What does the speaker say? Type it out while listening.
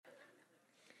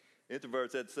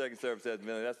Introverts at the second service at the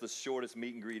minute. That's the shortest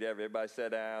meet and greet ever. Everybody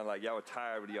sat down like y'all were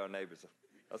tired with y'all neighbors.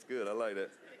 That's good. I like that.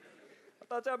 I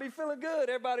thought y'all be feeling good.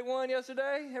 Everybody won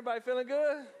yesterday. Everybody feeling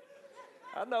good?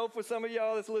 I know for some of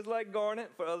y'all this looks like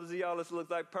garnet. For others of y'all this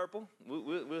looks like purple.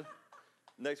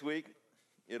 Next week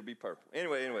it'll be purple.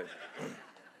 Anyway.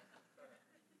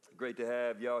 Great to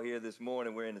have y'all here this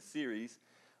morning. We're in a series.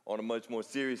 On a much more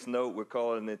serious note, we're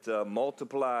calling it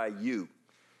Multiply You.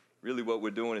 Really what we're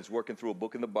doing is working through a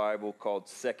book in the Bible called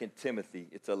 2 Timothy.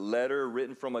 It's a letter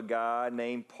written from a guy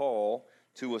named Paul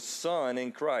to a son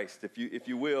in Christ, if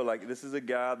you will. Like, this is a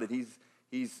guy that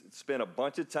he's spent a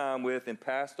bunch of time with and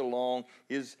passed along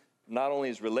not only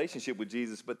his relationship with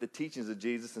Jesus, but the teachings of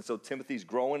Jesus. And so Timothy's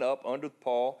growing up under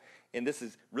Paul, and this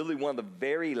is really one of the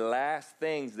very last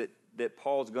things that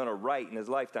Paul's going to write in his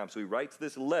lifetime. So he writes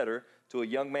this letter to a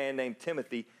young man named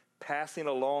Timothy, passing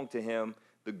along to him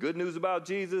the good news about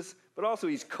Jesus, but also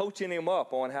he's coaching him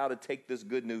up on how to take this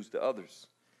good news to others.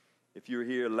 If you were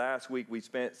here last week, we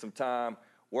spent some time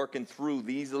working through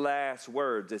these last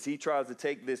words as he tries to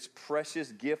take this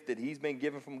precious gift that he's been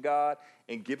given from God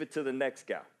and give it to the next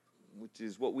guy, which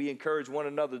is what we encourage one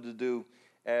another to do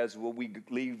as we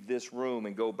leave this room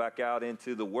and go back out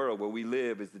into the world where we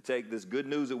live, is to take this good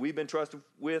news that we've been trusted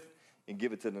with and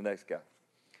give it to the next guy.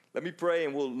 Let me pray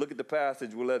and we'll look at the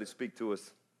passage. We'll let it speak to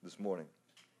us this morning.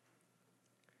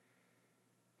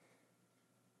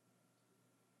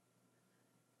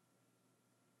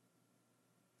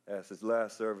 As this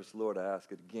last service, Lord, I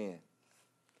ask it again.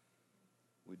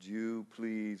 Would you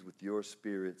please, with your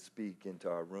spirit, speak into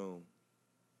our room?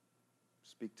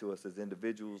 Speak to us as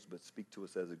individuals, but speak to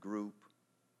us as a group.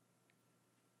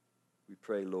 We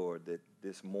pray, Lord, that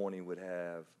this morning would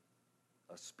have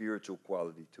a spiritual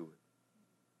quality to it.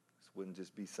 This wouldn't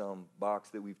just be some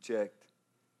box that we've checked.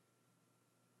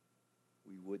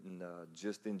 We wouldn't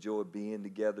just enjoy being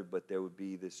together, but there would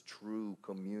be this true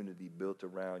community built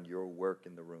around your work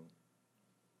in the room.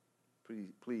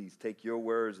 Please take your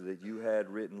words that you had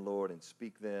written, Lord, and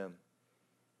speak them.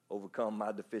 Overcome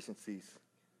my deficiencies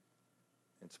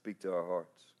and speak to our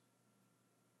hearts.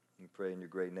 We pray in your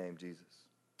great name, Jesus.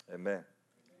 Amen.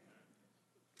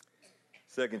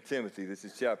 2 Timothy, this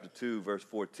is chapter 2, verse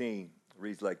 14. It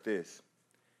reads like this.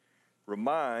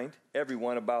 Remind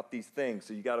everyone about these things.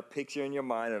 So you got a picture in your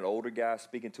mind, an older guy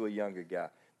speaking to a younger guy.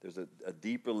 There's a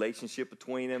deep relationship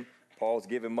between them. Paul's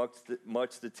giving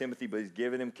much to Timothy, but he's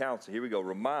giving him counsel. Here we go.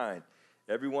 Remind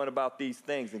everyone about these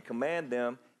things and command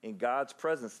them in God's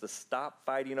presence to stop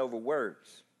fighting over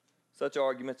words. Such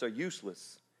arguments are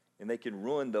useless, and they can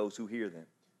ruin those who hear them.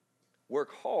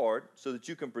 Work hard so that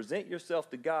you can present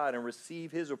yourself to God and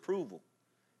receive his approval.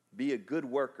 Be a good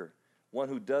worker, one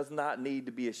who does not need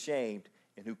to be ashamed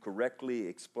and who correctly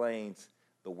explains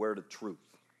the word of truth.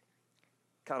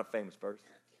 Kind of famous verse.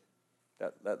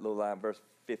 That little line, verse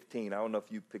 15. I don't know if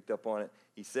you picked up on it.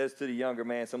 He says to the younger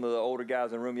man, some of the older guys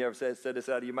in the room, you ever said this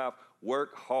out of your mouth?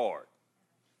 Work hard.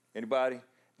 Anybody?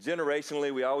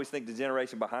 Generationally, we always think the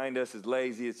generation behind us is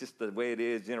lazy. It's just the way it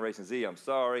is. Generation Z, I'm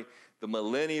sorry. The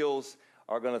millennials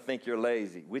are going to think you're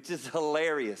lazy, which is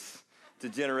hilarious to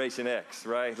Generation X,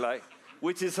 right?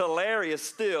 Which is hilarious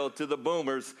still to the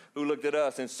boomers who looked at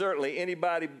us. And certainly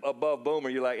anybody above boomer,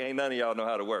 you're like, ain't none of y'all know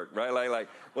how to work, right? Like,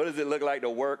 what does it look like to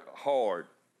work hard?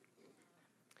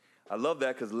 I love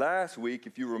that because last week,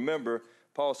 if you remember,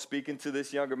 Paul speaking to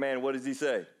this younger man, what does he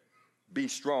say? Be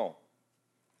strong.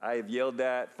 I have yelled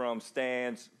that from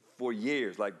stands for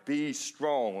years, like be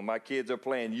strong when my kids are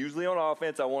playing. Usually on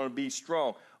offense, I want to be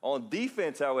strong. On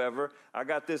defense, however, I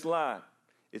got this line.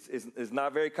 It's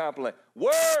not very complimentary.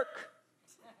 Work!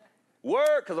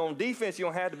 Work, because on defense, you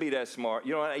don't have to be that smart.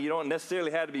 You don't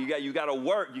necessarily have to be. You got to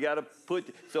work. You got to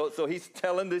put. So he's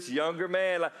telling this younger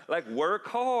man, like work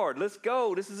hard. Let's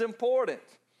go. This is important.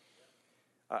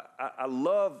 I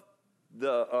love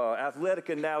the athletic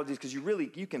analogies because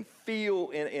you can feel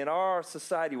in our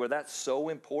society where that's so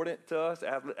important to us.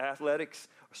 Athletics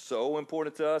are so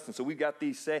important to us. And so we've got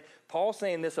Paul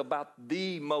saying this about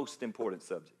the most important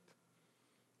subject.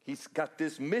 He's got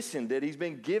this mission that he's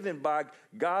been given by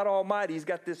God Almighty. He's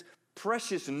got this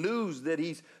precious news that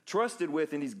he's trusted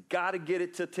with, and he's got to get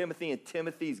it to Timothy, and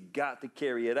Timothy's got to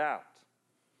carry it out.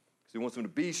 So he wants him to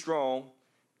be strong,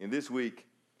 and this week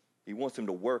he wants him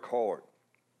to work hard.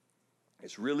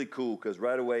 It's really cool because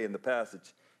right away in the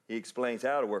passage, he explains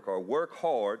how to work hard. Work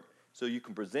hard so you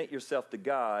can present yourself to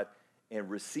God and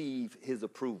receive his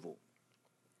approval.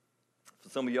 For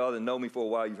some of y'all that know me for a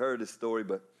while, you've heard this story,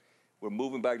 but we're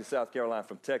moving back to South Carolina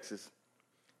from Texas,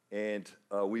 and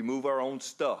we move our own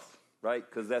stuff, right?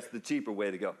 Because that's the cheaper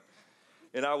way to go.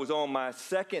 And I was on my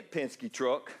second Penske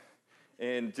truck,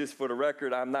 And just for the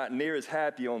record, I'm not near as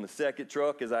happy on the second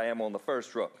truck as I am on the first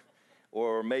truck,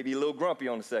 or maybe a little grumpy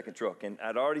on the second truck. And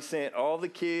I'd already sent all the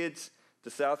kids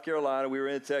to South Carolina. We were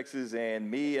in Texas, and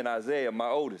me and Isaiah, my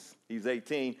oldest, he was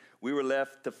 18, we were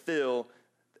left to fill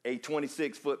a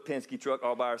 26-foot Penske truck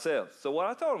all by ourselves. So what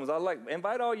I told him was, I was like,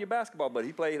 invite all your basketball buddies.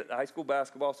 He played high school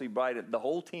basketball, so he invited the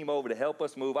whole team over to help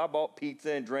us move. I bought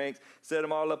pizza and drinks, set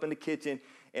them all up in the kitchen,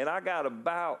 and I got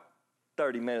about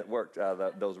 30-minute work out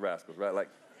of those rascals, right?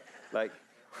 Like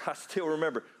I still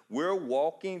remember, we're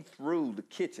walking through the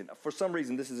kitchen. For some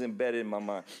reason, this is embedded in my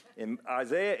mind. And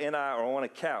Isaiah and I are on a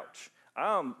couch.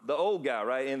 I'm the old guy,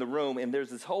 right, in the room, and there's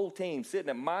this whole team sitting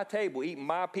at my table, eating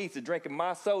my pizza, drinking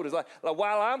my sodas, like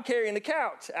while I'm carrying the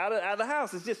couch out of the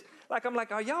house. It's just like, I'm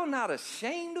like, are y'all not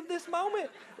ashamed of this moment?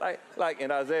 And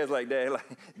Isaiah's like, Dad,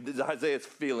 Isaiah's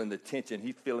feeling the tension.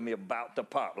 He's feeling me about to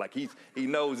pop. Like he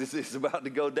knows this is about to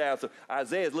go down. So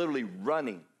Isaiah's literally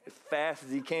running as fast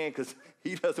as he can because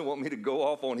he doesn't want me to go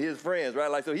off on his friends,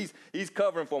 right? So he's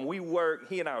covering for him. We work.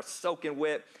 He and I are soaking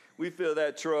wet. We fill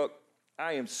that truck.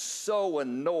 I am so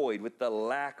annoyed with the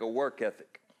lack of work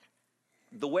ethic.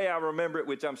 The way I remember it,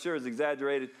 which I'm sure is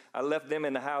exaggerated, I left them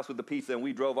in the house with the pizza and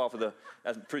we drove off of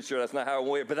I'm pretty sure that's not how it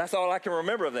went, but that's all I can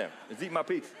remember of them, is eat my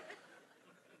pizza.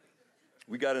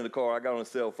 We got in the car, I got on the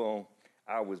cell phone,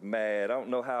 I was mad. I don't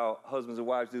know how husbands and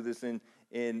wives do this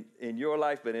in your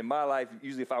life, but in my life,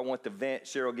 usually if I want to vent,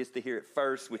 Cheryl gets to hear it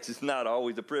first, which is not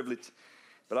always a privilege.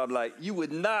 But I'm like, you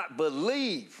would not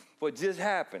believe what just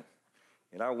happened.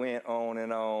 And I went on,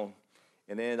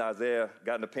 and then Isaiah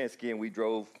got in the Penske, and we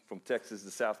drove from Texas to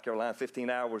South Carolina, 15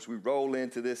 hours. We roll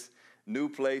into this new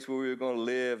place where we were going to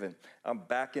live, and I'm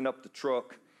backing up the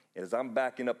truck. And as I'm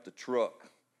backing up the truck,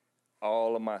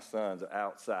 all of my sons are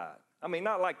outside. I mean,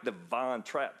 not like the Von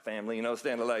Trapp family,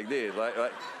 standing like this,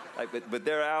 but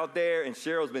they're out there, and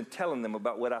Cheryl's been telling them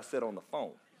about what I said on the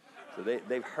phone. So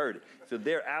they've heard it. So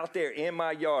they're out there in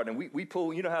my yard, and we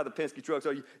pull, you know how the Penske trucks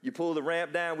are, you pull the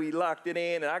ramp down, we locked it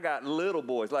in, and I got little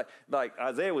boys. Like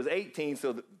Isaiah was 18,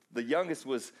 so the youngest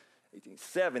was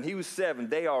 7. He was 7.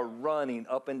 They are running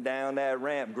up and down that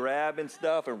ramp, grabbing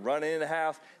stuff and running in the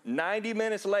house. 90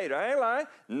 minutes later, I ain't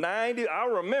lying, I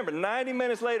remember 90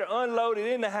 minutes later, unloaded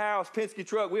in the house, Penske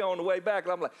truck, we on the way back,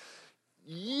 and I'm like,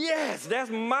 yes,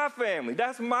 that's my family.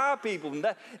 That's my people.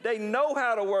 They know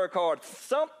how to work hard.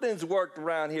 Something's worked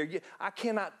around here. I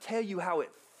cannot tell you how it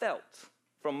felt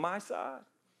from my side,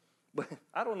 but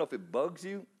I don't know if it bugs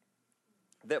you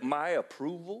that my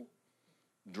approval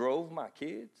drove my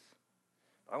kids.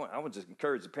 I would just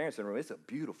encourage the parents in the room. It's a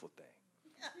beautiful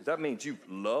thing. That means you've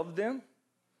loved them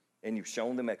and you've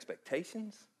shown them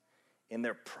expectations and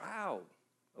they're proud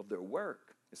of their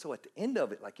work. And so at the end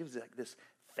of it, it was like this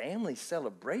family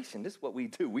celebration. This is what we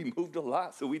do. We moved a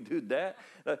lot, so we did that.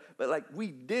 But we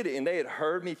did it, and they had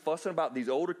heard me fussing about these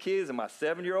older kids and my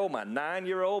 7-year-old, my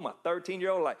 9-year-old, my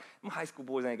 13-year-old. My high school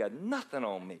boys ain't got nothing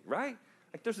on me, right?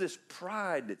 There's this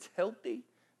pride that's healthy.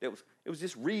 It was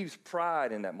just Reeves'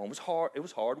 pride in that moment. It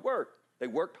was hard work. They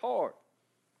worked hard.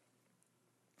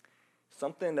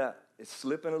 Something that is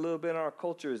slipping a little bit in our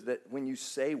culture is that when you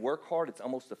say work hard, it's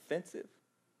almost offensive.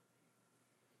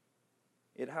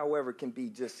 It, however, can be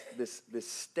just this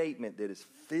statement that is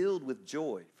filled with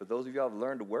joy for those of y'all who have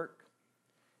learned to work.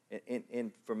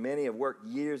 And for many have worked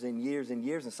years and years and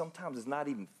years, and sometimes it's not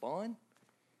even fun.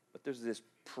 But there's this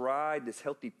pride, this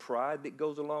healthy pride that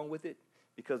goes along with it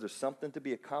because there's something to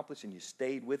be accomplished and you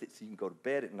stayed with it so you can go to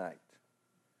bed at night.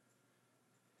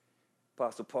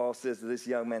 Apostle Paul says to this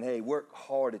young man, hey, work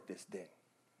hard at this thing.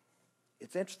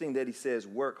 It's interesting that he says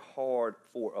work hard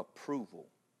for approval,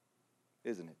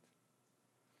 isn't it?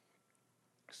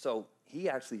 So he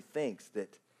actually thinks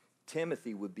that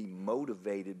Timothy would be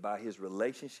motivated by his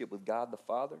relationship with God the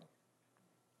Father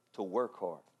to work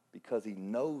hard because he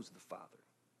knows the Father,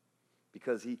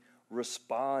 because he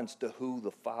responds to who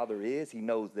the Father is. He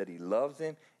knows that he loves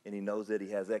him, and he knows that he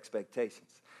has expectations.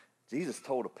 Jesus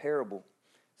told a parable.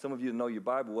 Some of you know your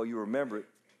Bible well, you remember it.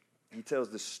 He tells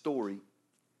this story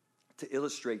to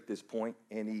illustrate this point,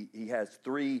 and he has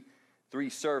three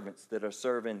servants that are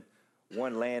serving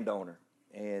one landowner.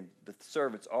 And the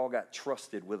servants all got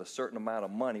trusted with a certain amount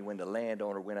of money when the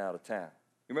landowner went out of town.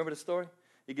 You remember the story?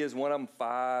 He gives one of them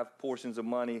 5 portions of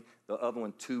money, the other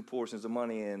one 2 portions of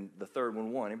money, and the third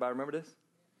one 1. Anybody remember this?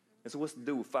 And so what's the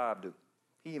dude with 5 do?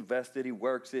 He invested, he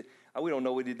works it. We don't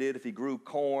know what he did, if he grew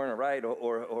corn, right,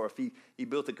 or if he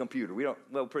built a computer.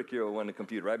 We're pretty sure it wasn't a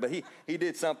computer, right? But he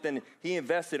did something, he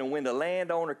invested, and when the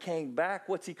landowner came back,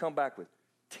 what's he come back with?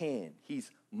 10.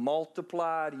 He's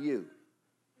multiplied you.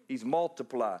 He's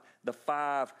multiplied the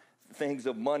 5 things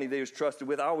of money that he was trusted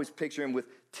with. I always picture him with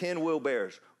 10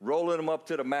 wheelbarrows, rolling them up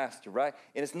to the master, right?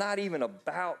 And it's not even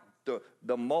about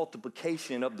the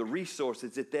multiplication of the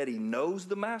resources. It's that he knows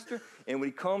the master. And when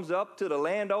he comes up to the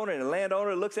landowner, and the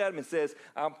landowner looks at him and says,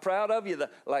 I'm proud of you,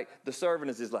 the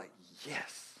servant is just like,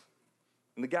 yes.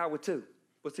 And the guy with 2,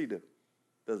 what's he do?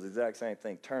 Does the exact same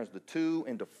thing. Turns the 2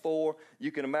 into 4.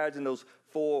 You can imagine those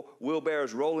 4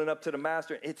 wheelbarrows rolling up to the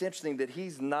master. It's interesting that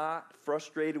he's not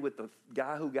frustrated with the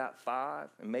guy who got 5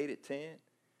 and made it 10.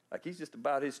 Like he's just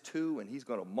about his 2, and he's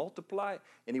going to multiply it,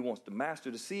 and he wants the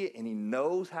master to see it, and he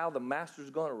knows how the master's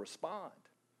going to respond,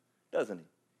 doesn't he?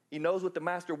 He knows what the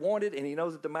master wanted, and he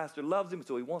knows that the master loves him,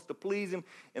 so he wants to please him,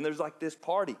 and there's like this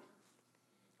party.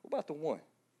 What about the 1?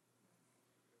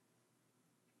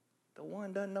 The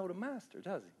 1 doesn't know the master,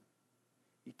 does he?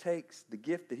 He takes the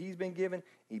gift that he's been given,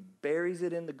 he buries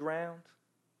it in the ground.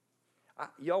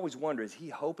 You always wonder, is he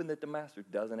hoping that the master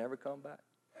doesn't ever come back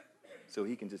so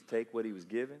he can just take what he was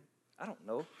given? I don't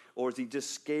know. Or is he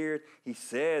just scared? He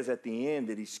says at the end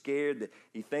that he's scared, that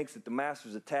he thinks that the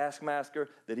master's a taskmaster,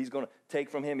 that he's going to take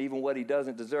from him even what he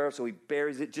doesn't deserve, so he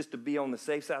buries it just to be on the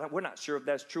safe side. We're not sure if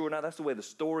that's true or not. That's the way the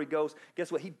story goes.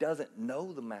 Guess what? He doesn't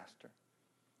know the master.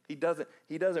 He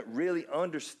doesn't really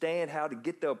understand how to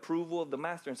get the approval of the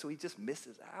master, and so he just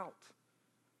misses out.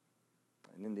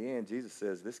 And in the end, Jesus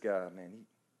says, this guy, man,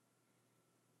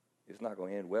 it's not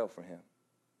going to end well for him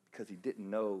because he didn't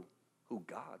know who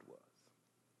God was.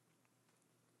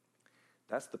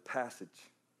 That's the passage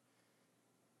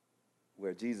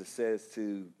where Jesus says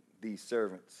to these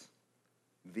servants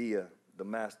via the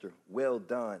master, well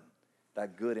done, thy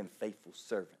good and faithful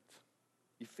servant.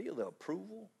 You feel the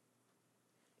approval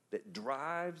that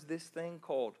drives this thing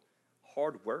called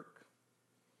hard work,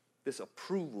 this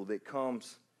approval that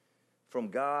comes from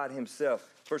God himself.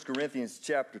 1 Corinthians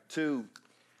chapter 2.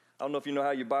 I don't know if you know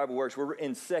how your Bible works. We're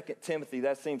in 2 Timothy.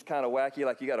 That seems kind of wacky,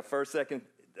 like you got a 1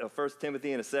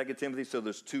 Timothy and a 2 Timothy, so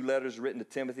there's 2 letters written to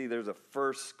Timothy. There's a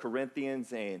 1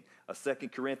 Corinthians and a 2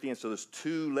 Corinthians, so there's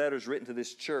 2 letters written to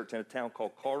this church in a town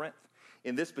called Corinth.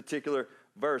 In this particular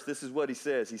verse, this is what he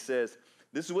says. He says,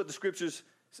 this is what the scriptures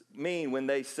mean when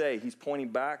they say, he's pointing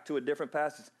back to a different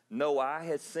passage, no eye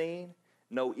has seen,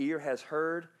 no ear has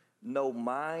heard, no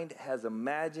mind has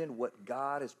imagined what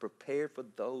God has prepared for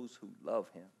those who love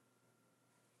him.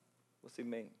 What's he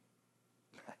mean?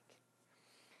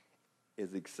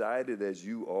 As excited as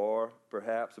you are,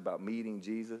 perhaps, about meeting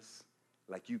Jesus,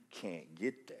 like you can't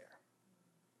get there.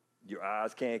 Your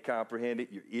eyes can't comprehend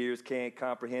it. Your ears can't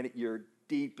comprehend it. Your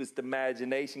deepest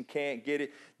imagination can't get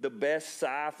it. The best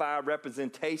sci-fi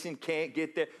representation can't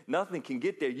get there. Nothing can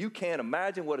get there. You can't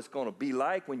imagine what it's going to be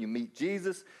like when you meet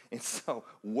Jesus. And so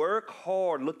work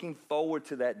hard looking forward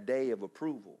to that day of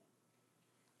approval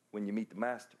when you meet the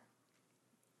master.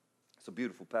 It's a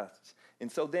beautiful passage.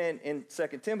 And so then in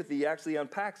 2 Timothy, he actually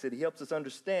unpacks it. He helps us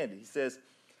understand it. He says,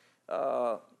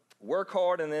 work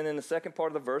hard, and then in the second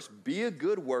part of the verse, be a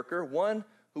good worker, one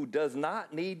who does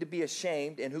not need to be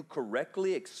ashamed and who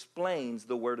correctly explains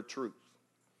the word of truth.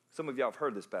 Some of y'all have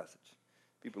heard this passage.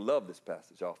 People love this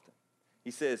passage often. He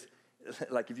says,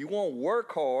 like, if you want to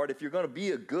work hard, if you're going to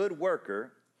be a good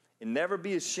worker and never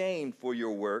be ashamed for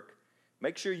your work,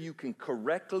 make sure you can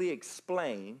correctly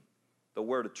explain the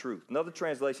word of truth. Another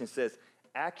translation says,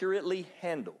 accurately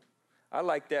handle. I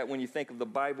like that when you think of the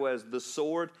Bible as the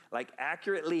sword, like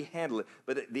accurately handle it.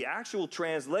 But the actual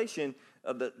translation,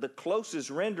 the closest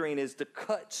rendering is to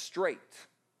cut straight.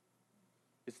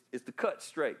 It's to cut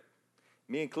straight.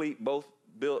 Me and Cleet both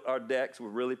built our decks. We're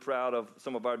really proud of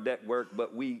some of our deck work,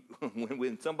 but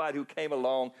when somebody who came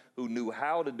along who knew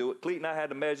how to do it, Cleet and I had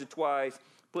to measure twice,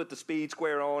 put the speed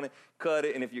square on it, cut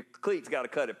it, and if your Cleet's got to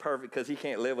cut it perfect because he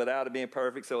can't live without it being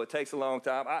perfect, so it takes a long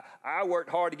time. I worked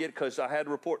hard to get it because I had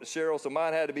to report to Cheryl, so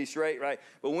mine had to be straight, right?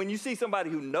 But when you see somebody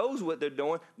who knows what they're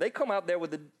doing, they come out there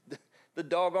with the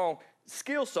doggone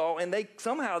skill saw, and they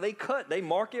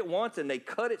mark it once, and they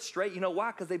cut it straight. You know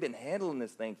why? Because they've been handling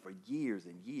this thing for years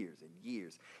and years and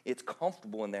years. It's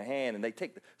comfortable in their hand, and they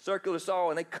take the circular saw,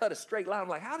 and they cut a straight line. I'm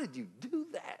like, how did you do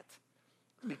that?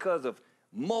 Because of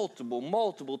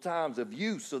multiple times of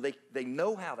use, so they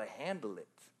know how to handle it.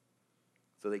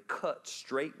 So they cut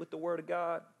straight with the word of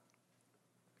God.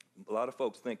 A lot of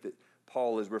folks think that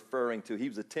Paul is referring to, he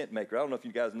was a tent maker. I don't know if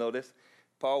you guys know this.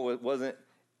 Paul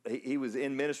he was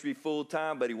in ministry full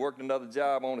time, but he worked another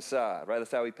job on the side, right?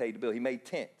 That's how he paid the bill. He made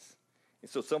tents.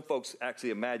 And so some folks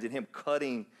actually imagine him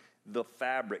cutting the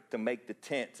fabric to make the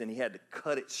tents, and he had to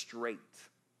cut it straight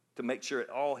to make sure it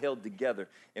all held together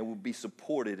and would be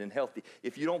supported and healthy.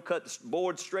 If you don't cut the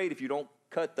board straight, if you don't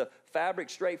cut the fabric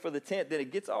straight for the tent, then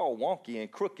it gets all wonky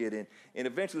and crooked, and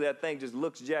eventually that thing just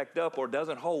looks jacked up or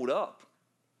doesn't hold up.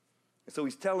 And so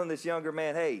he's telling this younger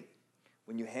man, hey,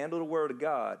 when you handle the word of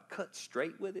God, cut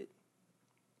straight with it.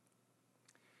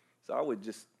 So I would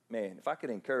just, man, if I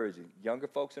could encourage you, younger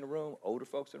folks in the room, older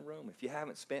folks in the room, if you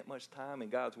haven't spent much time in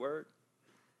God's word,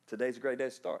 today's a great day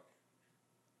to start.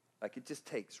 Like, it just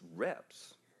takes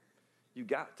reps. You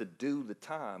got to do the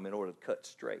time in order to cut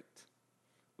straight,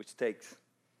 which takes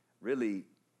really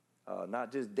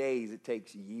not just days, it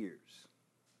takes years.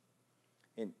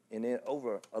 And then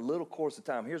over a little course of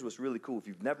time, here's what's really cool. If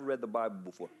you've never read the Bible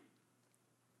before,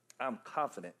 I'm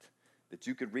confident that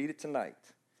you could read it tonight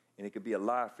and it could be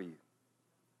alive for you,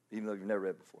 even though you've never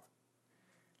read it before.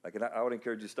 Like, I would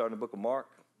encourage you to start in the book of Mark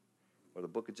or the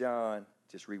book of John.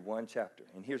 Just read one chapter.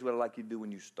 And here's what I'd like you to do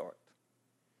when you start.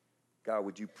 God,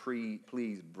 would you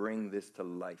please bring this to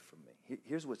life for me?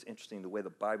 Here's what's interesting, the way the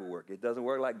Bible works. It doesn't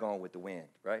work like Gone with the Wind,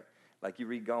 right? Like you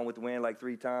read Gone with the Wind like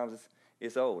 3 times,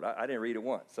 it's old. I didn't read it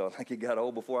once, so like it got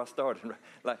old before I started.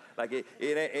 Right? Like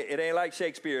it ain't like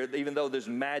Shakespeare, even though there's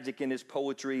magic in his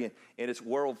poetry and it's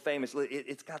world famous.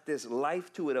 It's got this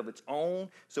life to it of its own.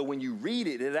 So when you read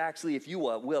it, it actually, if you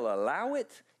will allow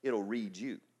it, it'll read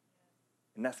you.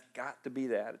 And that's got to be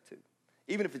the attitude.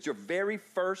 Even if it's your very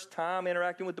first time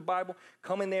interacting with the Bible,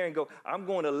 come in there and go, I'm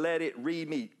going to let it read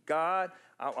me. God,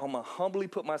 I'm going to humbly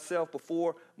put myself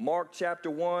before Mark chapter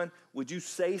 1. Would you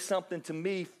say something to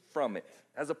me from it,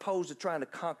 as opposed to trying to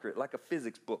conquer it like a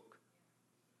physics book?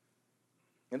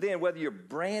 And then whether you're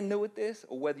brand new at this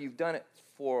or whether you've done it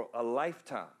for a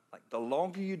lifetime, like the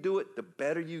longer you do it, the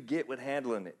better you get with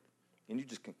handling it. And you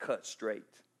just can cut straight.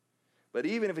 But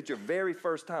even if it's your very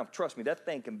first time, trust me, that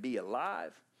thing can be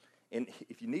alive. And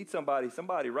if you need somebody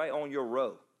right on your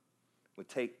row would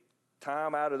take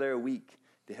time out of their week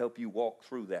to help you walk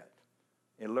through that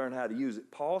and learn how to use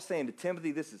it. Paul's saying to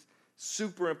Timothy, this is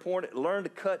super important. Learn to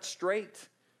cut straight.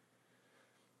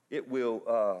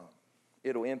 It'll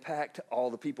impact all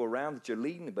the people around that you're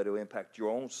leading, but it'll impact your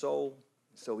own soul.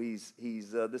 So he's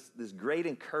this great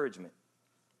encouragement.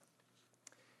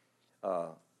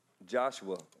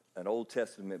 Joshua, an Old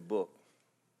Testament book,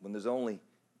 when there's only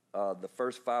the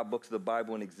first 5 books of the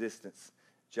Bible in existence,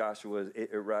 Joshua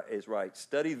is right.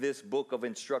 Study this book of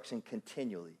instruction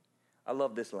continually. I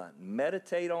love this line.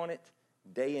 Meditate on it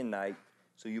day and night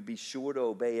so you'll be sure to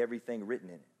obey everything written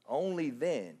in it. Only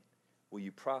then will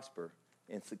you prosper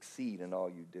and succeed in all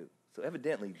you do. So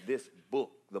evidently this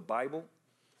book, the Bible,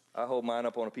 I hold mine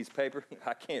up on a piece of paper.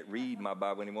 I can't read my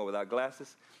Bible anymore without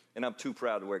glasses, and I'm too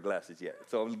proud to wear glasses yet.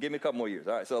 So give me a couple more years.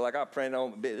 All right, so like I printed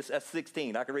on, that's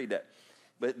 16. I can read that.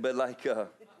 But like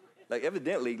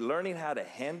evidently learning how to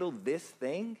handle this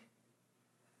thing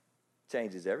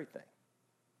changes everything.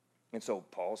 And so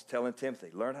Paul's telling Timothy,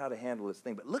 learn how to handle this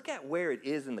thing. But look at where it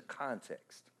is in the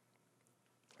context.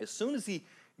 As soon as he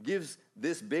gives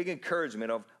this big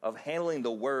encouragement of handling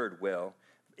the word well,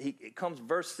 it comes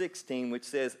verse 16, which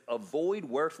says, avoid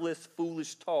worthless,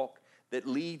 foolish talk that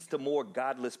leads to more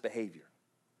godless behavior.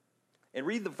 And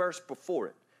read the verse before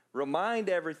it. Remind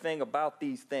everything about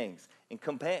these things and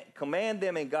command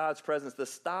them in God's presence to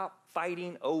stop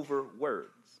fighting over words.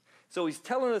 So he's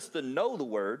telling us to know the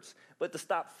words, but to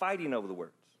stop fighting over the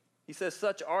words. He says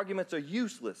such arguments are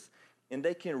useless and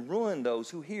they can ruin those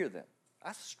who hear them.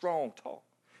 That's strong talk.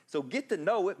 So get to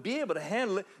know it, be able to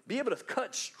handle it, be able to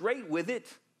cut straight with it,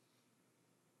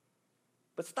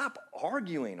 but stop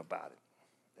arguing about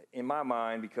it. In my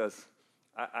mind, because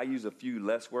I use a few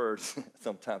less words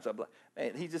sometimes. I'm like,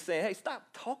 man, he's just saying, hey, stop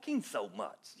talking so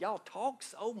much. Y'all talk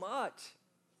so much.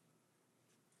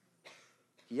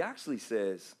 He actually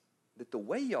says that the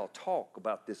way y'all talk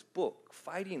about this book,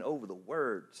 fighting over the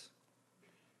words,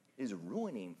 is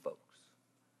ruining folks.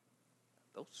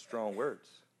 Those are strong words.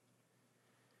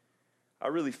 I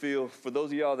really feel for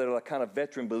those of y'all that are like kind of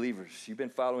veteran believers, you've been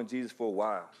following Jesus for a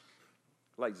while.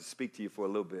 I'd like to speak to you for a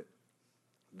little bit.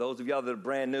 Those of y'all that are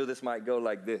brand new, this might go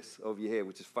like this over your head,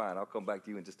 which is fine. I'll come back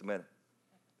to you in just a minute.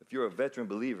 If you're a veteran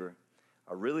believer,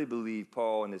 I really believe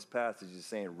Paul in this passage is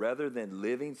saying, rather than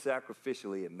living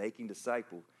sacrificially and making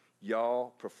disciples, y'all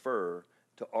prefer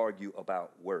to argue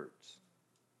about words.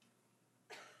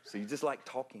 So you just like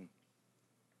talking.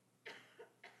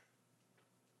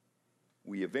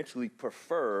 We eventually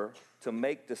prefer to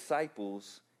make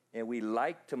disciples, and we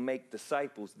like to make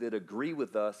disciples that agree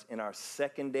with us in our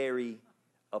secondary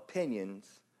opinions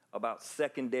about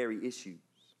secondary issues.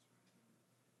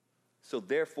 So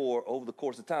therefore, over the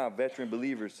course of time, veteran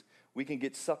believers, we can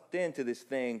get sucked into this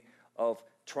thing of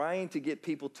trying to get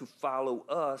people to follow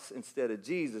us instead of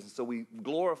Jesus. And so we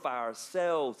glorify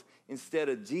ourselves instead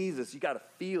of Jesus. You got to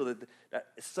feel that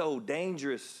it's so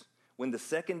dangerous when the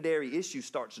secondary issue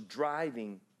starts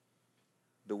driving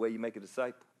the way you make a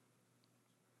disciple.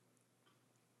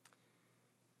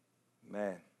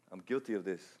 Man, I'm guilty of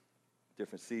this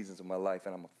different seasons of my life,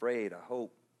 and I'm afraid, I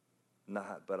hope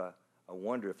not, but I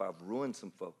wonder if I've ruined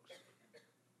some folks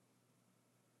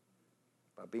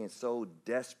by being so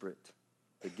desperate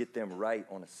to get them right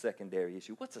on a secondary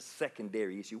issue. What's a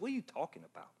secondary issue? What are you talking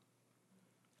about?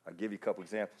 I'll give you a couple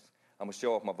examples. I'm going to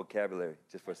show off my vocabulary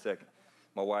just for a second.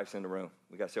 My wife's in the room.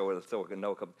 We got to show her so I can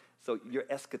know a couple. So your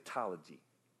eschatology,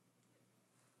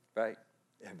 right?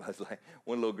 Everybody's like,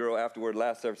 one little girl afterward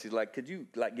last service, she's like, could you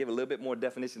like give a little bit more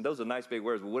definition? Those are nice big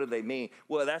words, but what do they mean?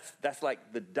 Well, that's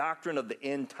like the doctrine of the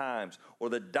end times or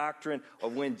the doctrine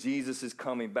of when Jesus is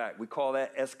coming back. We call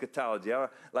that eschatology.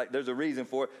 There's a reason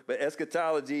for it, but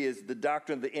eschatology is the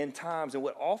doctrine of the end times. And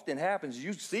what often happens,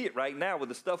 you see it right now with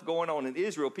the stuff going on in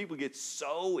Israel, people get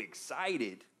so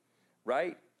excited,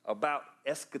 right, about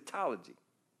eschatology.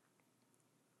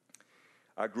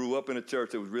 I grew up in a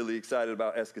church that was really excited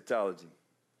about eschatology.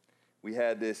 We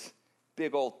had this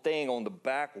big old thing on the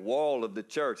back wall of the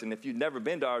church. And if you've never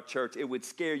been to our church, it would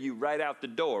scare you right out the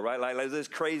door, right? Like there's this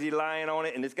crazy lion on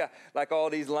it, and it's got like all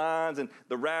these lines and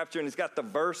the rapture, and it's got the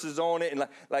verses on it. And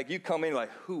like you come in like,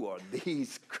 who are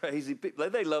these crazy people?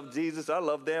 Like, they love Jesus. I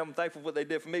love them. I'm thankful for what they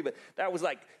did for me. But that was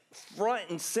like front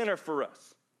and center for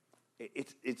us.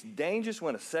 It's dangerous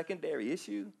when a secondary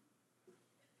issue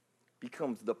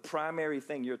becomes the primary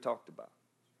thing you're talked about.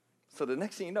 So the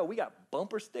next thing you know, we got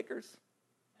bumper stickers,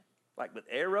 like with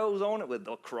arrows on it, with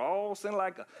the cross and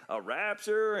like a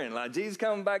rapture and like Jesus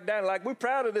coming back down. Like, we're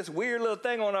proud of this weird little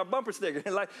thing on our bumper sticker.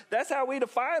 And like, that's how we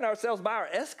define ourselves, by our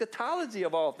eschatology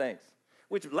of all things,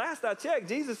 which last I checked,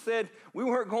 Jesus said we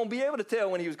weren't going to be able to tell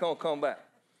when he was going to come back.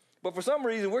 But for some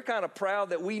reason, we're kind of proud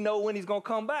that we know when he's going to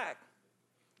come back.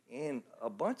 And a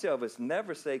bunch of us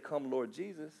never say, come Lord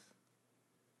Jesus.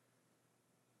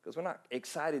 Because we're not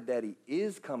excited that he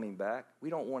is coming back.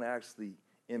 We don't want to actually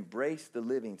embrace the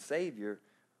living Savior.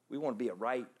 We want to be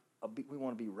right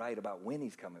about when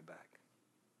he's coming back.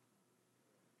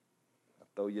 I'll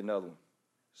throw you another one.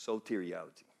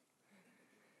 Soteriology.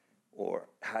 Or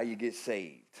how you get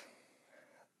saved.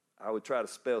 I would try to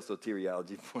spell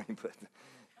soteriology for you, but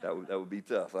that would be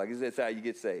tough. Like I said, it's how you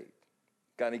get saved.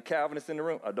 Got any Calvinists in the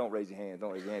room? Oh, don't raise your hand.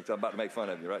 Don't raise your hand, because I'm about to make fun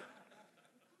of you, right?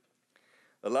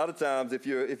 A lot of times, if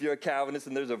you're a Calvinist,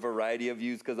 and there's a variety of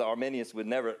views, because the Arminians would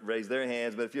never raise their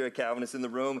hands, but if you're a Calvinist in the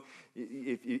room,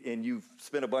 and you've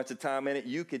spent a bunch of time in it,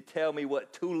 you could tell me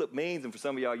what tulip means. And for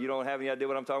some of y'all, you don't have any idea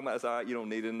what I'm talking about. That's all right. You don't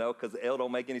need to know, because the L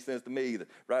don't make any sense to me either,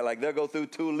 right? Like, they'll go through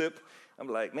tulip. I'm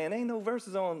like, man, ain't no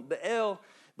verses on the L,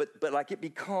 but like it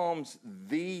becomes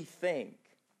the thing.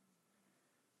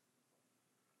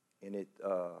 And it,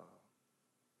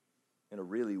 in a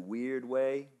really weird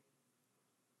way,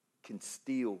 can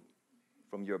steal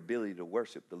from your ability to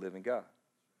worship the living God,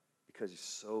 because you're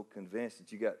so convinced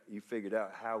that you figured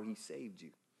out how he saved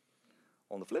you.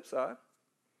 On the flip side,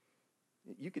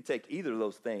 you could take either of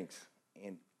those things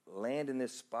and land in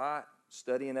this spot,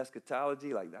 studying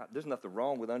eschatology. Like, there's nothing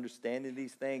wrong with understanding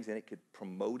these things, and it could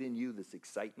promote in you this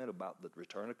excitement about the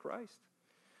return of Christ.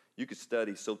 You could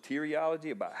study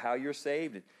soteriology about how you're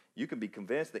saved, and you can be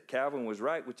convinced that Calvin was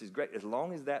right, which is great, as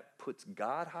long as that puts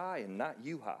God high and not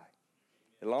you high.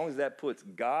 As long as that puts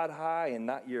God high and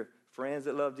not your friends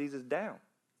that love Jesus down.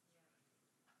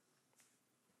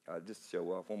 Just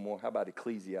show off one more. How about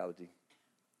ecclesiology?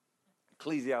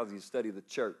 Ecclesiology is the study of the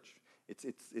church.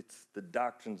 It's the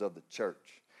doctrines of the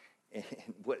church. And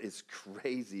what is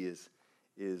crazy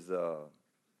is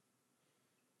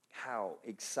how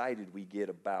excited we get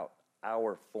about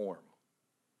our form.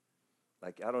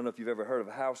 Like, I don't know if you've ever heard of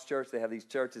a house church. They have these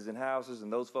churches in houses,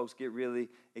 and those folks get really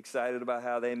excited about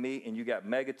how they meet. And you got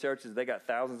mega churches. They got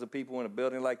thousands of people in a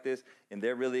building like this, and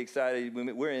they're really excited.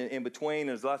 We're in between.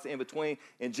 There's lots of in between.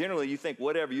 And generally, you think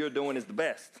whatever you're doing is the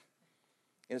best.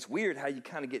 And it's weird how you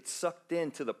kind of get sucked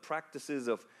into the practices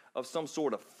of some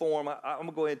sort of form. I'm going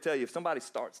to go ahead and tell you, if somebody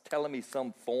starts telling me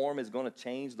some form is going to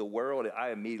change the world, I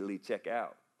immediately check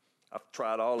out. I've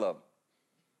tried all of them.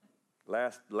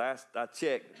 Last I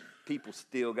checked, people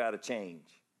still got to change.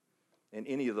 And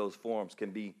any of those forms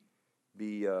can be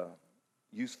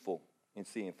useful in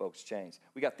seeing folks change.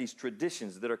 We got these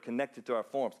traditions that are connected to our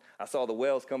forms. I saw the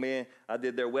Wells come in. I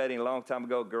did their wedding a long time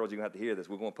ago. Girls, you're going to have to hear this.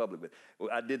 We're going public.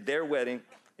 But I did their wedding,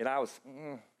 and I was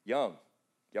young.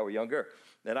 Y'all were younger.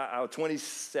 And I was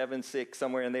 27, 6,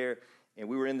 somewhere in there. And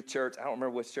we were in the church. I don't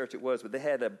remember which church it was, but they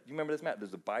had you remember this, Matt?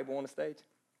 There's a Bible on the stage.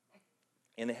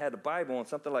 and they had the Bible on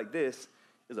something like this.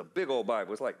 It's a big old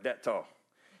Bible. It's like that tall.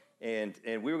 And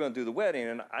we were going to do the wedding,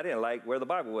 and I didn't like where the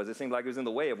Bible was. It seemed like it was in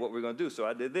the way of what we were going to do, so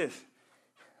I did this.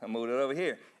 I moved it over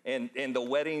here. And the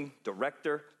wedding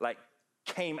director, like,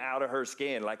 came out of her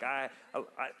skin. Like, I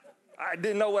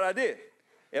didn't know what I did.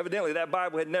 Evidently, that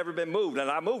Bible had never been moved, and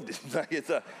I moved it.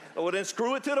 Like, well, then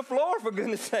screw it to the floor, for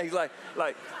goodness sakes.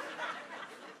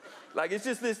 Like, it's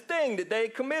just this thing that they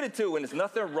committed to, and there's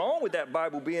nothing wrong with that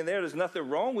Bible being there. There's nothing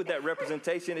wrong with that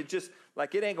representation. It just,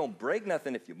 like, it ain't going to break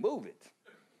nothing if you move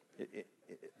it.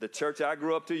 The church I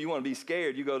grew up to, you want to be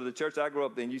scared. You go to the church I grew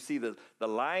up in, you see the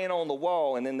lion on the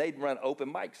wall, and then they'd run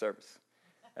open mic service.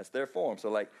 That's their form. So,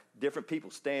 like, different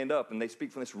people stand up, and they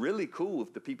speak from this. Really cool.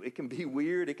 If the people, it can be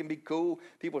weird. It can be cool.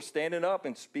 People are standing up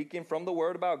and speaking from the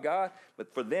word about God.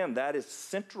 But for them, that is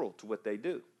central to what they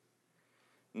do.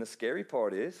 And the scary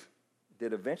part is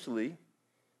that eventually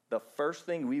the first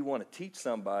thing we want to teach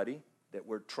somebody that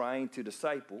we're trying to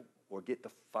disciple or get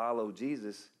to follow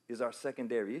Jesus is our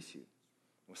secondary issue.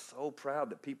 We're so proud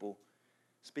that people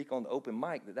speak on the open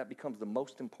mic that becomes the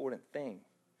most important thing.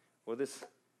 Or this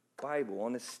Bible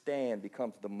on this stand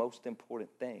becomes the most important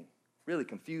thing. Really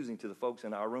confusing to the folks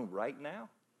in our room right now.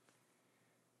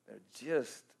 They're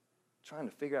just trying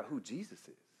to figure out who Jesus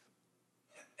is.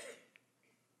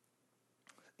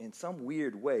 In some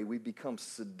weird way, we become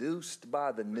seduced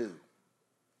by the new.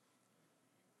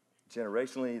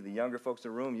 Generationally, the younger folks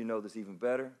in the room, you know this even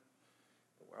better.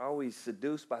 We're always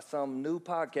seduced by some new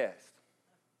podcast,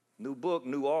 new book,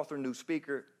 new author, new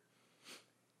speaker.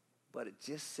 But it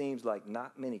just seems like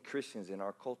not many Christians in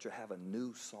our culture have a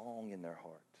new song in their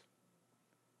heart,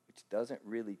 which doesn't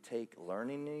really take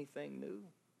learning anything new.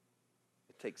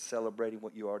 It takes celebrating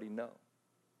what you already know.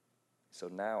 So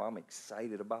now I'm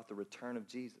excited about the return of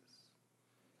Jesus.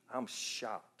 I'm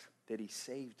shocked that he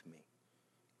saved me,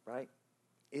 right?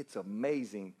 It's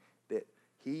amazing that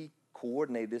he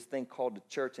coordinated this thing called the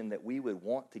church and that we would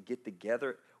want to get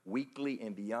together weekly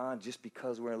and beyond just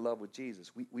because we're in love with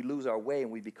Jesus. We lose our way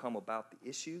and we become about the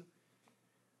issue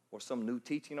or some new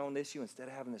teaching on the issue instead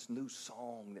of having this new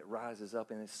song that rises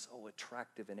up and is so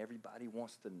attractive and everybody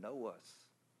wants to know us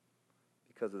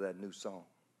because of that new song.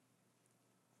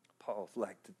 Paul's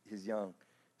like his young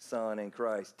son in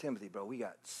Christ, Timothy, bro, we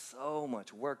got so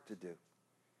much work to do.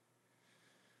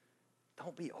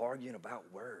 Don't be arguing about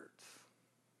words.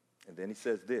 And then he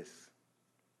says this.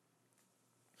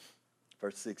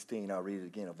 Verse 16, I'll read it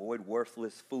again. Avoid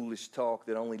worthless, foolish talk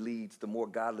that only leads to more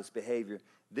godless behavior.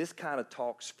 This kind of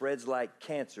talk spreads like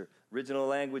cancer. Original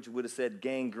language would have said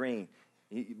gangrene,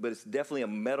 but it's definitely a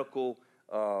medical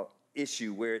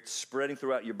issue where it's spreading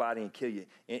throughout your body and kill you.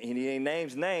 And he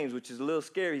names names, which is a little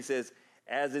scary. He says,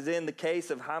 as is in the case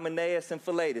of Hymenaeus and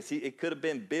Philetus. It could have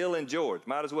been Bill and George.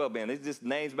 Might as well been. It's just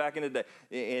names back in the day.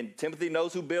 And Timothy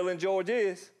knows who Bill and George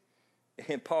is.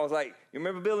 And Paul's like, you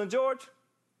remember Bill and George?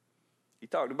 He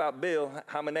talked about Bill,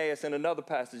 Hymenaeus, in another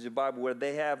passage of the Bible where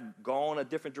they have gone a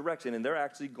different direction, and they're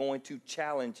actually going to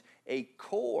challenge a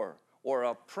core or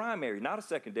a primary, not a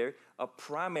secondary, a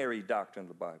primary doctrine of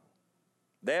the Bible.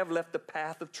 They have left the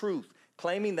path of truth,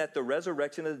 claiming that the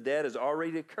resurrection of the dead has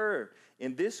already occurred.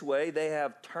 In this way, they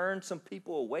have turned some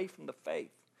people away from the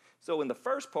faith. So in the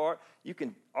first part, you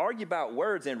can argue about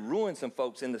words and ruin some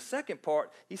folks. In the second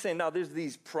part, he's saying, now there's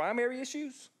these primary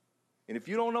issues, and if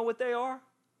you don't know what they are,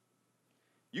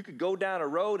 you could go down a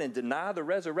road and deny the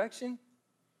resurrection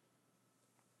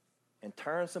and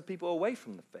turn some people away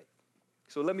from the faith.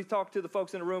 So let me talk to the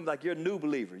folks in the room like you're a new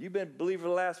believer. You've been a believer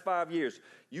the last 5 years.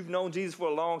 You've known Jesus for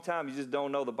a long time. You just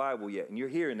don't know the Bible yet. And you're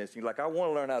hearing this. And you're like, I want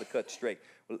to learn how to cut straight.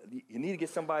 Well, you need to get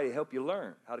somebody to help you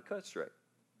learn how to cut straight.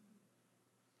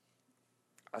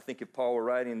 I think if Paul were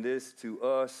writing this to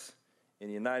us in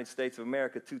the United States of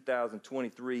America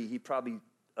 2023, he probably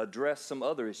addressed some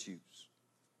other issues.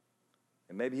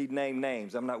 And maybe he'd name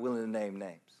names. I'm not willing to name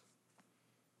names.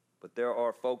 But there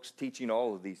are folks teaching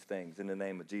all of these things in the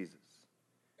name of Jesus.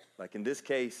 Like in this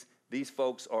case, these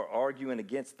folks are arguing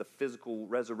against the physical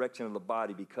resurrection of the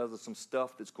body because of some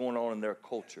stuff that's going on in their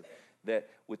culture that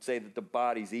would say that the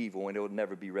body's evil and it would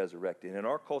never be resurrected. In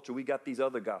our culture, we got these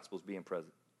other gospels being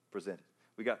presented.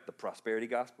 We got the prosperity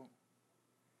gospel.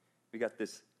 We got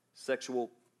this sexual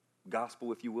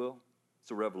gospel, if you will.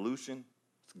 It's a revolution.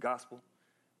 It's a gospel.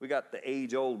 We got the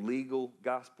age-old legal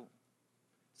gospel.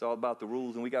 It's all about the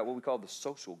rules. And we got what we call the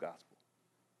social gospel.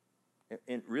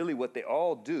 And really what they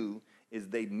all do is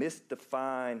they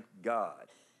misdefine God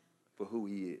for who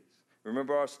he is.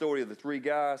 Remember our story of the three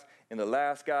guys? And the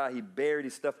last guy, he buried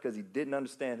his stuff because he didn't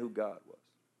understand who God was.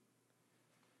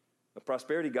 The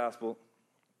prosperity gospel,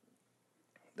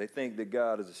 they think that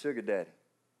God is a sugar daddy.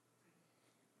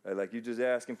 Right? Like you just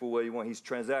ask him for what you want. He's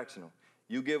transactional.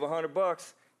 You give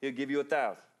 $100, he'll give you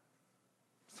 1,000.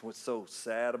 So what's so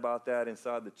sad about that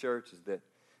inside the church is that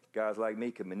guys like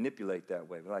me can manipulate that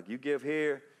way. Like you give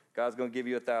here, God's going to give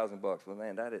you $1,000. Well,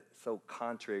 man, that is so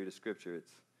contrary to Scripture.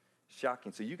 It's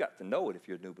shocking. So you got to know it if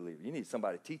you're a new believer. You need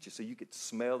somebody to teach you so you could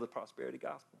smell the prosperity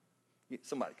gospel.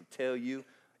 Somebody could tell you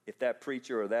if that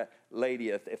preacher or that lady,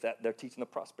 if they're teaching the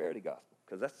prosperity gospel,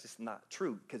 because that's just not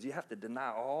true, because you have to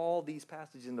deny all these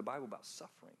passages in the Bible about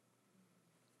suffering.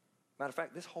 Matter of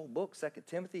fact, this whole book, 2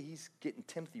 Timothy, he's getting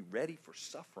Timothy ready for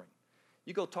suffering.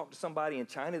 You go talk to somebody in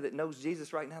China that knows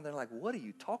Jesus right now, they're like, what are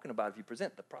you talking about if you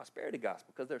present the prosperity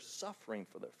gospel? Because they're suffering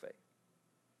for their faith.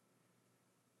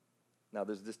 Now,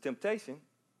 there's this temptation,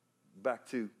 back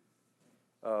to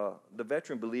the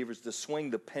veteran believers, to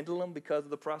swing the pendulum because of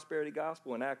the prosperity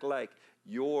gospel and act like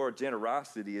your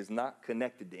generosity is not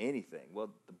connected to anything.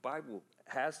 Well, the Bible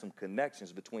has some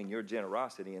connections between your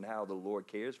generosity and how the Lord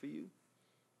cares for you.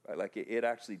 Right? Like it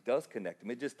actually does connect them.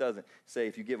 It just doesn't say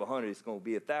if you give 100, it's going to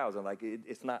be 1,000. Like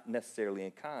it's not necessarily in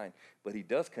kind, but he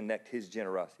does connect his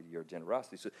generosity to your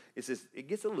generosity. So it's just, it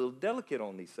gets a little delicate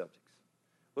on these subjects.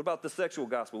 What about the sexual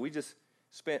gospel? We just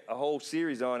spent a whole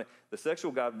series on it. The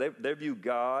sexual gospel, they view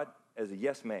God as a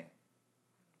yes man.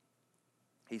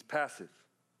 He's passive.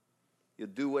 He'll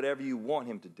do whatever you want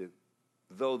him to do,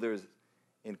 though there's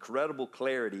incredible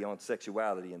clarity on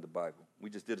sexuality in the Bible. We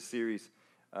just did a series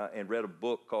and read a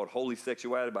book called Holy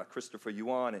Sexuality by Christopher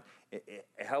Yuan, and it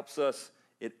helps us.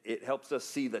 It helps us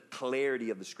see the clarity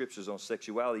of the scriptures on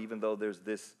sexuality, even though there's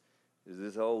this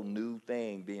whole new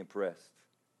thing being pressed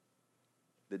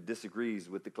that disagrees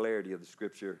with the clarity of the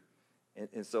scripture.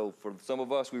 And so for some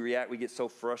of us, we get so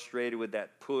frustrated with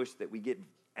that push that we get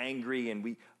angry and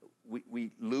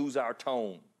we lose our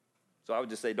tone. So I would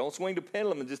just say, don't swing the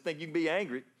pendulum and just think you can be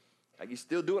angry. Like you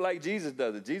still do it like Jesus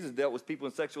does it. Jesus dealt with people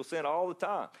in sexual sin all the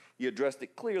time. He addressed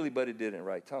it clearly, but it did it in the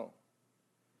right tone.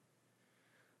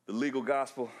 The legal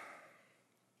gospel,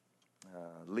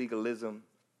 legalism,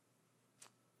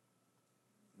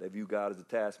 they view God as a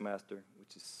taskmaster,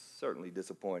 which is certainly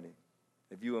disappointing.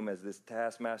 They view him as this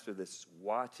taskmaster that's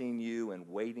watching you and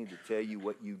waiting to tell you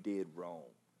what you did wrong,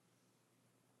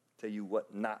 tell you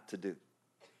what not to do.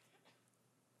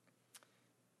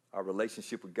 Our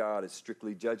relationship with God is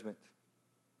strictly judgment.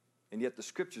 And yet the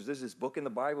scriptures, there's this book in the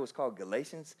Bible, it's called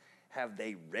Galatians. Have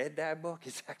they read that book?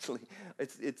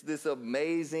 It's this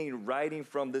amazing writing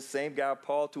from this same guy,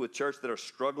 Paul, to a church that are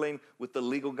struggling with the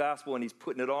legal gospel, and he's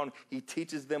putting it on. He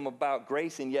teaches them about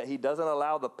grace, and yet he doesn't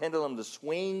allow the pendulum to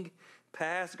swing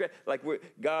past grace. Like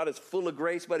God is full of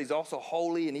grace, but he's also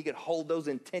holy, and he can hold those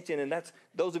in tension. And that's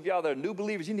those of y'all that are new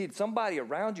believers, you need somebody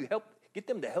around you, get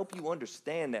them to help you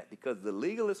understand that, because the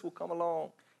legalists will come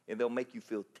along and they'll make you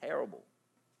feel terrible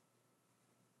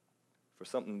for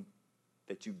something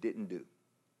that you didn't do.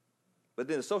 But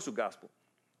then the social gospel,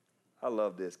 I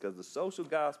love this, because the social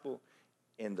gospel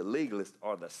and the legalist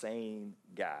are the same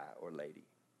guy or lady,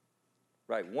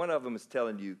 right? One of them is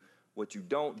telling you what you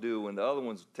don't do, and the other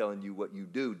one's telling you what you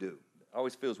do. It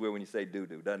always feels weird when you say do,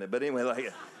 doesn't it? But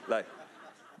anyway, like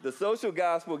the social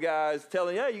gospel guy is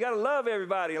telling you, hey, you got to love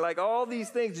everybody. Like all these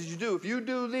things that you do. If you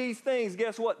do these things,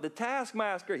 guess what? The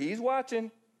taskmaster, he's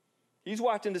watching. He's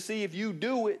watching to see if you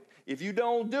do it. If you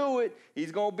don't do it,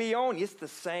 he's going to be on you. It's the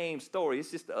same story.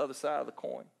 It's just the other side of the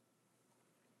coin.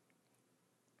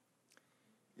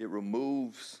 It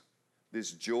removes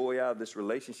this joy out of this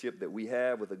relationship that we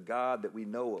have with a God that we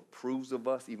know approves of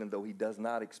us, even though he does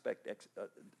not expect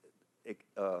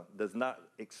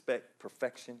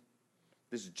perfection.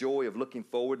 This joy of looking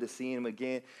forward to seeing him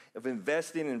again, of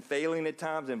investing and failing at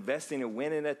times, investing and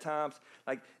winning at times.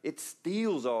 Like it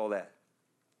steals all that.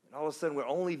 And all of a sudden, we're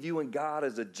only viewing God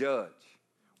as a judge.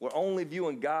 We're only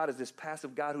viewing God as this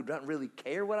passive God who doesn't really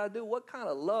care what I do. What kind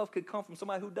of love could come from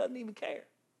somebody who doesn't even care?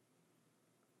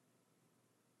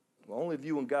 We're only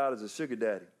viewing God as a sugar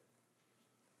daddy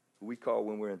who we call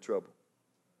when we're in trouble.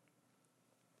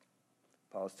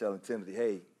 Paul's telling Timothy,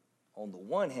 hey, on the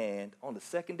one hand, on the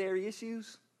secondary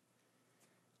issues,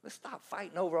 let's stop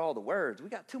fighting over all the words. We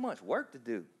got too much work to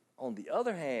do. On the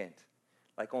other hand,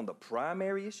 like on the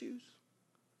primary issues,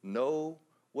 know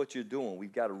what you're doing.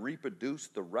 We've got to reproduce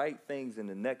the right things in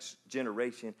the next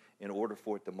generation in order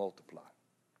for it to multiply.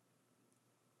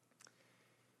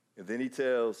 And then he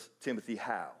tells Timothy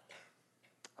how.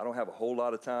 I don't have a whole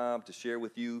lot of time to share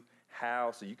with you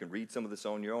how, so you can read some of this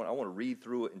on your own. I want to read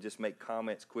through it and just make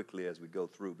comments quickly as we go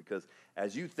through, because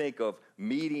as you think of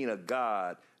meeting a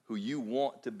God who you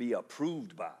want to be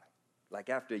approved by,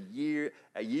 like after years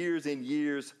and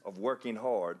years of working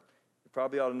hard,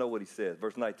 probably ought to know what he says.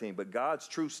 Verse 19, but God's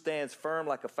truth stands firm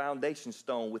like a foundation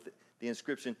stone with the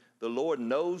inscription, the Lord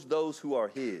knows those who are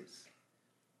his,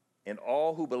 and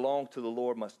all who belong to the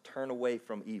Lord must turn away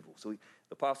from evil. So the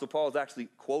Apostle Paul is actually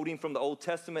quoting from the Old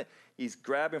Testament. He's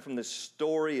grabbing from this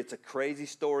story. It's a crazy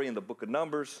story in the book of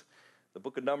Numbers. The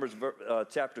book of Numbers,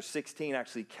 chapter 16,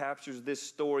 actually captures this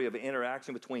story of an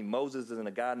interaction between Moses and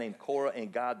a guy named Korah,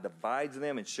 and God divides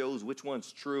them and shows which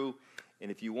one's true.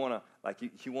 And if you want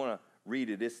to read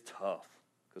it, it's tough,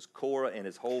 because Korah and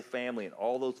his whole family and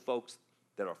all those folks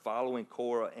that are following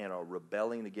Korah and are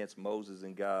rebelling against Moses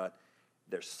and God,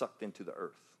 they're sucked into the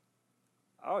earth.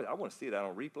 I want to see that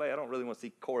on replay. I don't really want to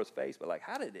see Korah's face, but like,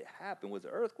 how did it happen? Was it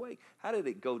an earthquake? How did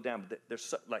it go down? But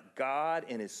there's like God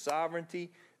in his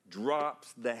sovereignty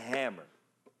drops the hammer.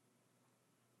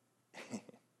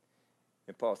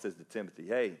 And Paul says to Timothy,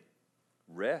 hey,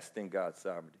 rest in God's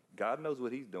sovereignty. God knows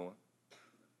what he's doing.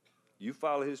 You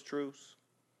follow his truths.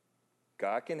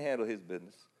 God can handle his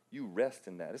business. You rest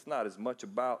in that. It's not as much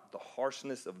about the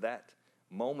harshness of that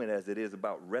moment as it is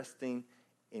about resting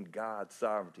in God's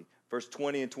sovereignty. Verse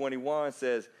 20 and 21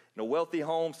 says, in a wealthy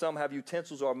home, some have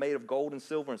utensils are made of gold and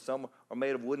silver, and some are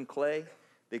made of wood and clay.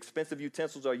 The expensive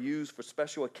utensils are used for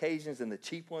special occasions, and the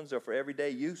cheap ones are for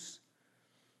everyday use.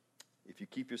 If you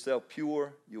keep yourself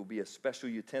pure, you'll be a special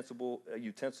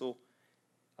utensil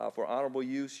for honorable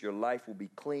use. Your life will be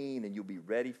clean, and you'll be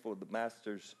ready for the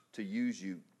masters to use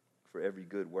you for every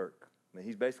good work. I mean,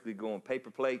 he's basically going paper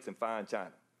plates and fine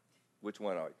china. Which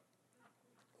one are you?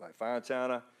 Like fine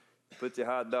china, you put your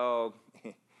hot dog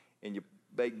and your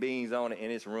baked beans on it,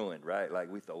 and it's ruined, right?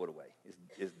 Like we throw it away.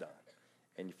 It's done.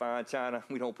 And you fine china,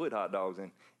 we don't put hot dogs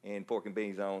and pork and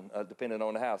beans on, depending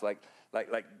on the house.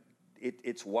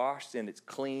 It's washed and it's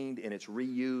cleaned and it's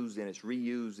reused and it's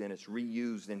reused and it's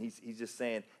reused. And he's just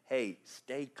saying, hey,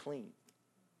 stay clean.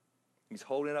 He's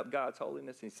holding up God's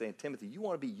holiness, and he's saying, Timothy, you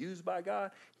want to be used by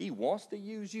God? He wants to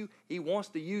use you. He wants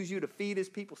to use you to feed his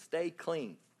people. Stay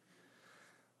clean.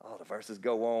 Oh, the verses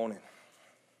go on, and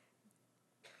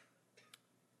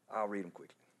I'll read them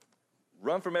quickly.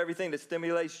 Run from everything that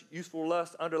stimulates useful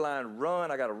lust. Underline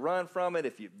run. I got to run from it.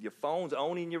 If your phone's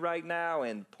owning you right now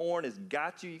and porn has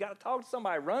got you got to talk to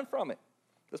somebody. Run from it.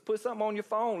 Let's put something on your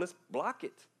phone. Let's block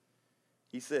it.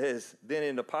 He says, then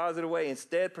in a positive way,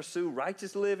 instead pursue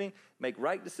righteous living, make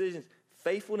right decisions,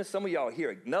 faithfulness. Some of y'all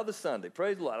here, another Sunday,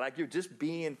 praise the Lord, like you're just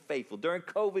being faithful. During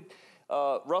COVID,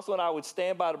 Russell and I would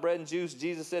stand by the bread and juice.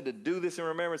 Jesus said to do this in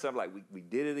remembrance. I'm like, we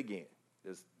did it again.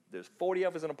 There's 40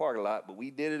 of us in the parking lot, but we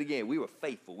did it again. We were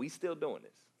faithful. We still doing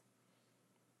this.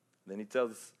 Then he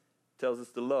tells us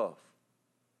to love.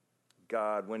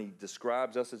 God, when he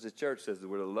describes us as a church, says that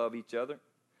we're to love each other,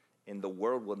 and the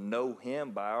world will know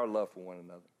him by our love for one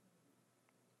another.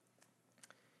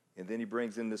 And then he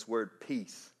brings in this word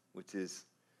peace, which is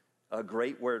a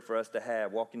great word for us to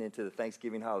have walking into the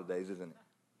Thanksgiving holidays, isn't it?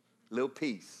 Little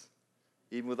peace,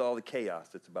 even with all the chaos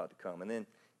that's about to come. And then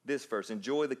this verse,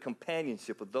 enjoy the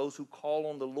companionship of those who call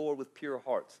on the Lord with pure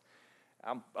hearts.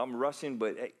 I'm rushing,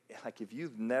 but hey, like if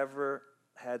you've never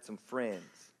had some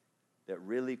friends that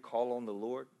really call on the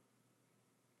Lord,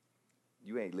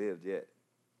 you ain't lived yet.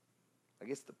 I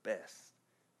guess the best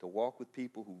to walk with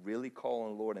people who really call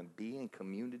on the Lord and be in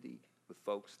community with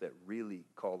folks that really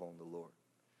call on the Lord.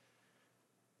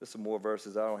 There's some more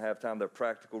verses. I don't have time. They're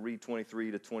practical. Read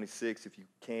 23 to 26 if you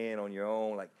can on your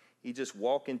own. Like he just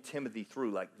walking Timothy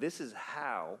through. Like this is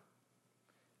how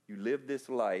you live this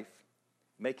life,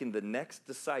 making the next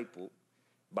disciple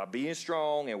by being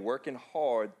strong and working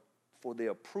hard for the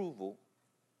approval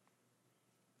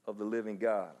of the living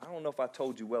God. I don't know if I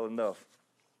told you well enough,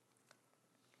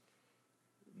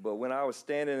 but when I was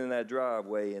standing in that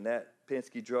driveway and that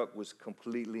Penske truck was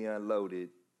completely unloaded,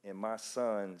 and my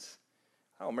sons,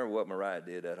 I don't remember what Mariah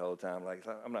did that whole time. Like,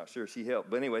 I'm not sure she helped.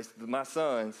 But anyways, my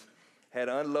sons had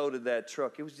unloaded that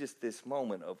truck. It was just this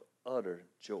moment of utter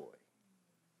joy.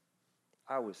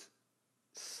 I was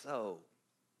so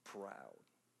proud.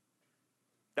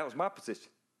 That was my position.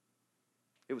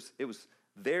 It was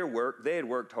their work. They had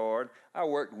worked hard. I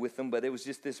worked with them, but it was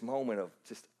just this moment of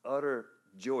just utter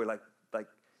joy. Like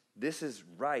this is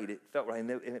right. It felt right.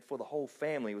 And for the whole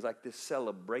family, it was like this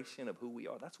celebration of who we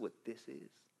are. That's what this is.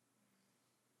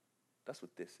 That's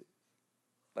what this is.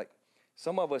 Like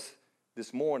some of us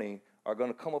this morning are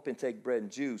going to come up and take bread and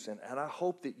juice. And I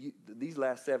hope that these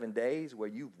last 7 days where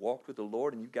you've walked with the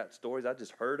Lord and you've got stories. I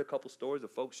just heard a couple stories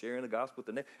of folks sharing the gospel with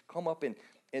the name. Come up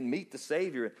and meet the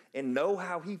Savior and know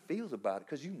how he feels about it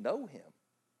because you know him.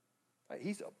 Like,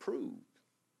 he's approved.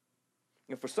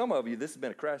 And for some of you, this has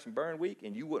been a crash and burn week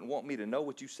and you wouldn't want me to know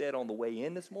what you said on the way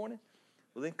in this morning.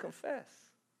 Well, then confess.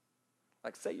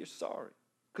 Like, say you're sorry,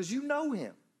 because you know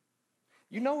him.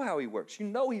 You know how he works. You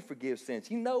know he forgives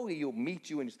sins. You know he'll meet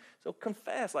you. So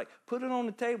confess, like put it on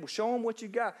the table, show him what you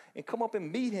got, and come up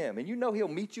and meet him. And you know he'll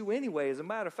meet you anyway. As a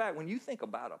matter of fact, when you think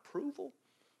about approval,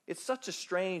 it's such a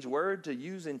strange word to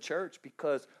use in church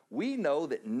because we know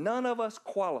that none of us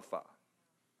qualify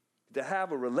to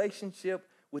have a relationship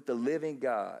with the living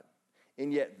God.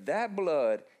 And yet that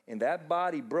blood and that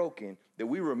body broken that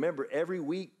we remember every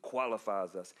week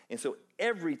qualifies us. And so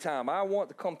every time I want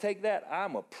to come take that,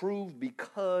 I'm approved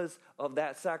because of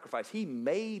that sacrifice. He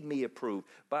made me approved.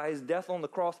 By his death on the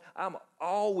cross, I'm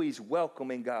always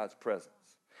welcome in God's presence.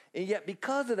 And yet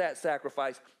because of that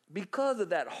sacrifice, because of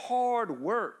that hard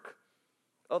work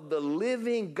of the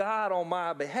living God on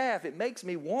my behalf, it makes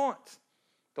me want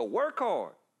to work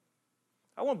hard.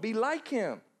 I want to be like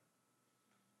him.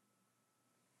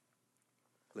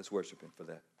 Let's worship him for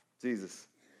that. Jesus,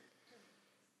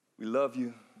 we love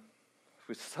you.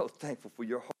 We're so thankful for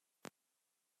your heart.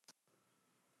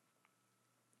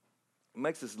 It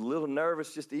makes us a little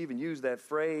nervous just to even use that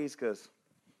phrase because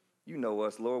you know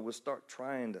us, Lord. We'll start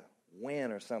trying to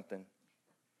win or something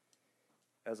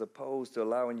as opposed to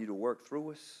allowing you to work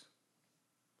through us.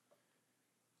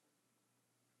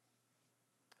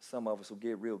 Some of us will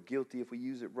get real guilty if we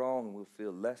use it wrong and we'll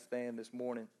feel less than this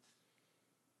morning.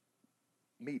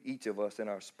 Meet each of us in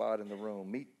our spot in the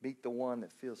room. Meet the one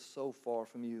that feels so far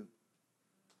from you.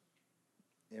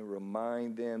 And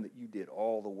remind them that you did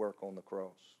all the work on the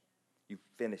cross. You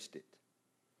finished it.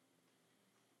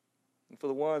 And for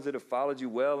the ones that have followed you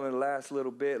well in the last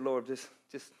little bit, Lord, just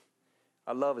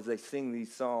I love as they sing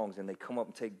these songs and they come up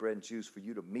and take bread and juice for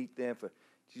you to meet them, for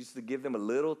just to give them a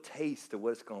little taste of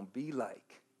what it's going to be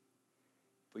like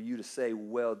for you to say,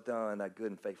 well done, thy good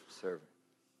and faithful servant.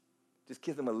 Just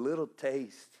give them a little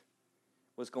taste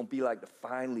what it's going to be like to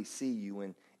finally see you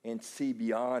and see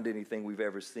beyond anything we've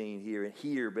ever seen here and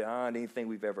hear beyond anything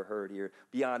we've ever heard here,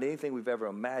 beyond anything we've ever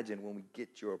imagined when we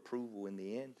get your approval in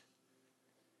the end.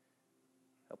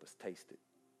 Help us taste it.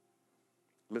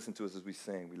 Listen to us as we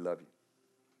sing. We love you.